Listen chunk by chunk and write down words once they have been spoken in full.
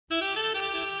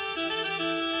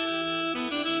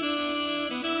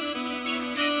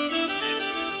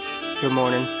Good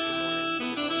morning.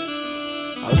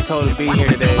 I was told to be here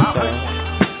today, so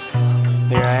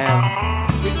here I am.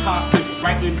 Hip hop is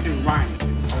writing and rhyming,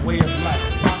 a way of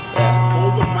life.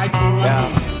 Hold the mic in your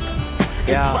hand.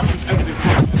 It crushes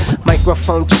everything.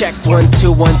 Microphone check, 1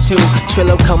 2 1 2.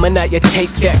 Trillo coming out your tape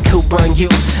deck, who brung you?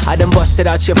 I done busted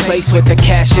out your place with the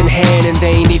cash in hand, and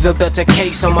they ain't even built a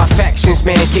case on my factions,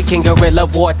 man. Kicking guerrilla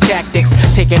war tactics,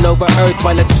 taking over Earth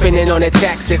while it's spinning on its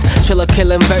axis. Trillo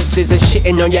killing verses and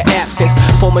shitting on your absence.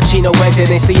 Former Chino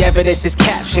residents, the evidence is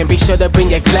captioned. Be sure to bring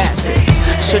your glasses.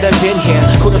 Should've been here.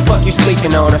 Who the fuck you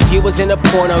sleeping on? If you was in a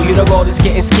porno, you the road is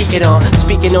getting skeeted on.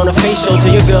 Speaking on a facial to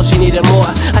your girl, she needed more.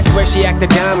 I swear she act a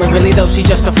diamond, really though she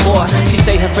just a 4. She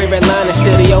say her favorite line is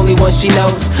still the only one she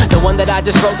knows. The one that I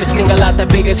just wrote to single out the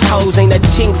biggest hoes. Ain't a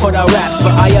ting for the raps,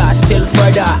 but I still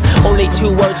further. Only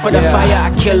 2 words for the fire,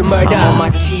 I kill murder. I'm on my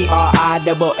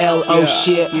Trillo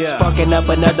shit. Sparking up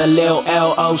another lil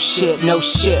L-O shit. No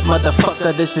shit,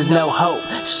 motherfucker, this is no hope.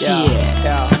 Shit.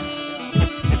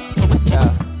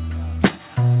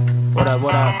 What up,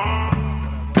 what up?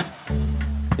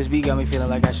 This beat got me feeling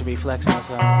like I should be flexing or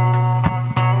something.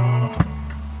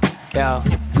 Yo,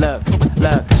 look.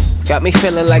 Got me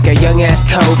feeling like a young ass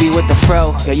Kobe with the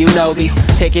fro. Yeah, you know me.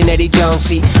 Taking Eddie Jones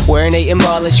seat, wearing 8 and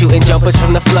ballin', shooting jumpers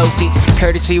from the flow seats.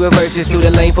 Courtesy reverses through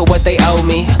the lane for what they owe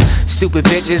me. Stupid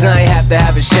bitches, I ain't have to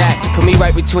have a shack. Put me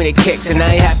right between the kicks, and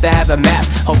I ain't have to have a map.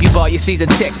 Hope you bought your season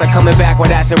ticks. I'm coming back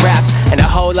with acid raps, and a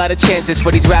whole lot of chances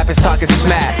for these rappers talking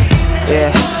smack.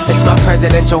 Yeah, it's my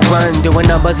presidential run, doing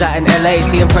numbers out in LA,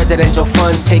 seeing presidential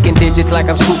funds, taking digits like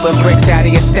I'm swooping bricks out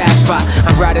of your stash spot.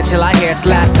 I'm riding till I hear it's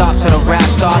last stop, so the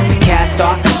rap's off, the cast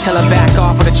off, till I back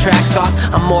off or the track's off.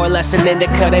 I'm more or less an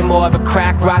indica, they more of a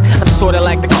crack rock. I'm sorta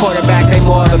like the quarterback, they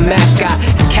more of a mascot.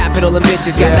 It's capital and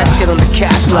bitches got that shit on the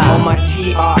caps lock. I'm on my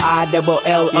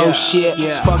Trillo shit,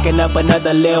 sparking up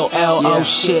another lil L-O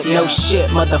shit. No shit,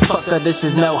 motherfucker, this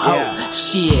is no hope.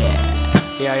 Shit.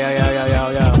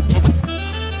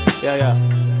 Yeah.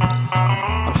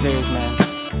 I'm serious, man.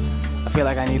 I feel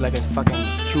like I need like a fucking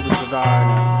Cuban cigar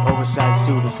and an oversized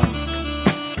suit or something.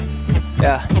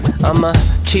 Yeah, I'm a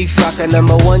chief rocker,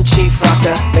 #1 chief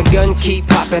rocker. The gun keep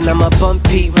popping, I'm a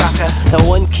bumpy rocker. The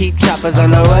one keep choppers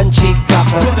on the run, chief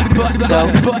rocker. So,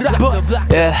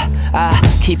 yeah, I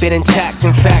keep it intact.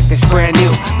 In fact, it's brand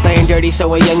new. Playing dirty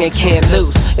so a youngin' can't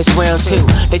lose. It's round 2.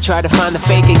 They try to find the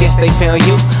fake and guess they found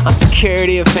you. I'm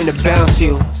security, I'm finna bounce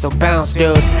you. So bounce,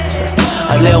 dude.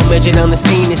 A little midget on the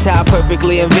scene is how I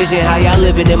perfectly envision how y'all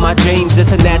living in my dreams.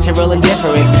 It's a natural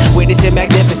indifference, witnessing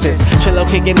magnificence. Trillo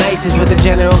kicking ices with the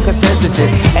general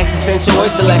consensus. Existential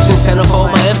word selection,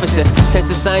 centerfold my emphasis. Sense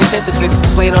of science synthesis,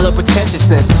 explain all the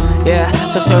pretentiousness. Yeah,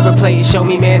 so serve a plate, show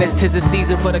me man, it's 'tis the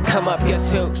season for the come up.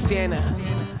 Guess who? Santa.